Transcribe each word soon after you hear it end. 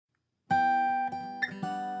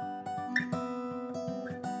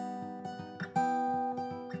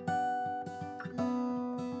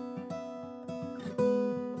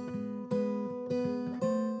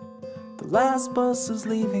last bus is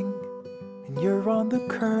leaving and you're on the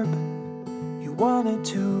curb. You wanted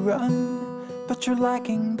to run, but you're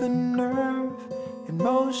lacking the nerve. In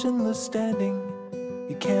motionless standing,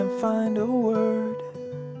 you can't find a word.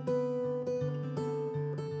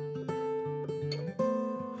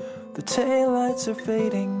 The taillights are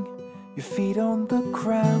fading, your feet on the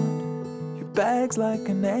ground. Your bags like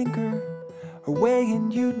an anchor are weighing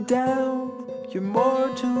you down. You're more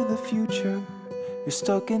to the future, you're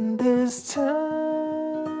stuck in this town.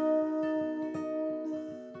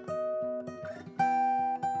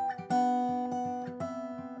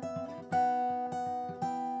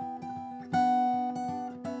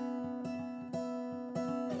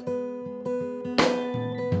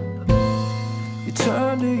 You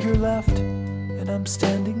turn to your left, and I'm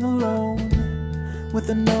standing alone, with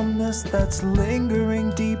a numbness that's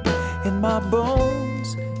lingering deep in my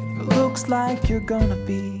bones. It looks like you're gonna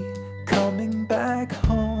be coming back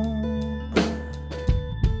home.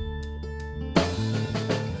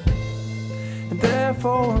 And there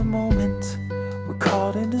for a moment, we're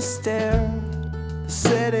caught in a stare. The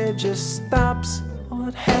city just stops, all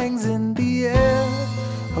it hangs in the air.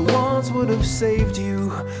 I once would have saved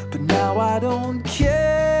you, but now I don't care.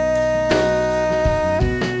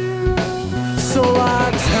 So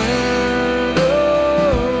I turn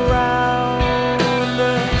around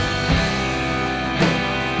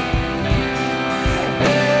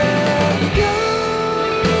and go.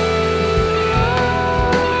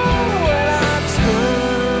 When I turn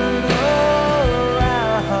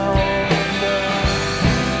around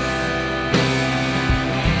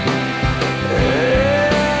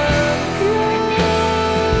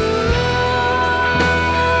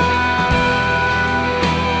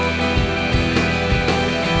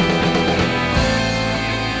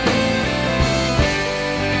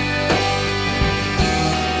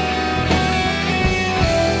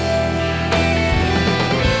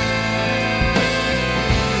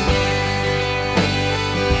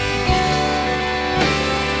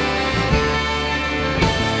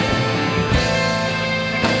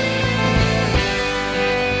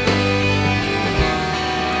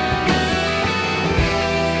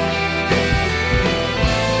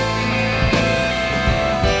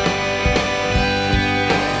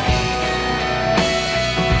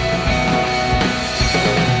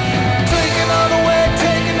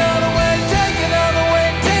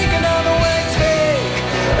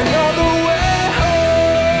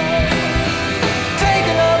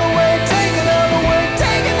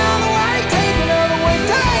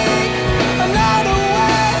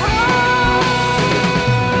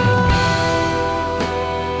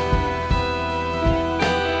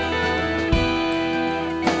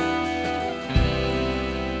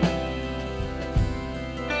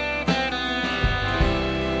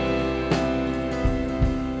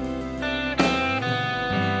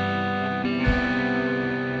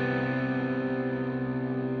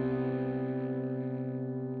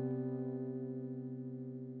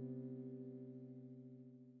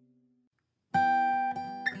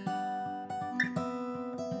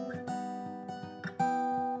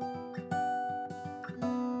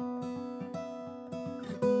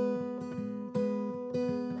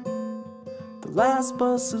The last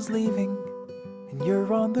bus is leaving and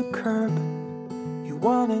you're on the curb. You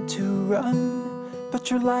wanted to run, but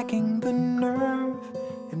you're lacking the nerve.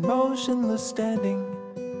 In motionless standing,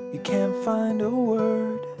 you can't find a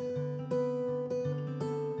word.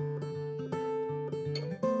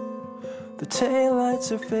 The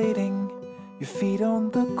taillights are fading, your feet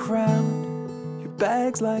on the ground. Your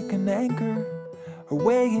bags like an anchor are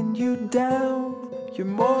weighing you down. You're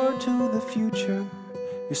more to the future,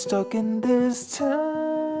 you're stuck in this town.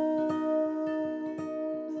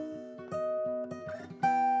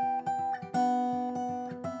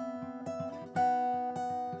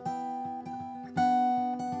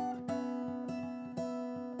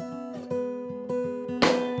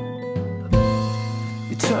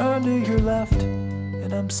 You turn to your left,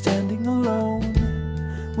 and I'm standing alone,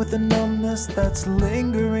 with a numbness that's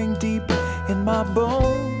lingering deep in my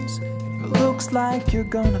bones. It looks like you're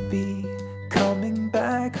gonna be coming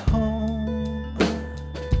back home.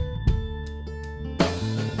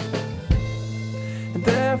 And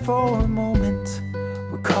there for a moment,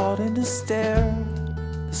 we're caught in a stare.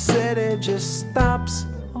 The city just stops,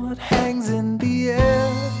 all it hangs in the air.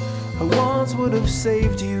 I once would have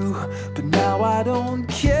saved you, but now I don't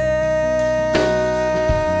care.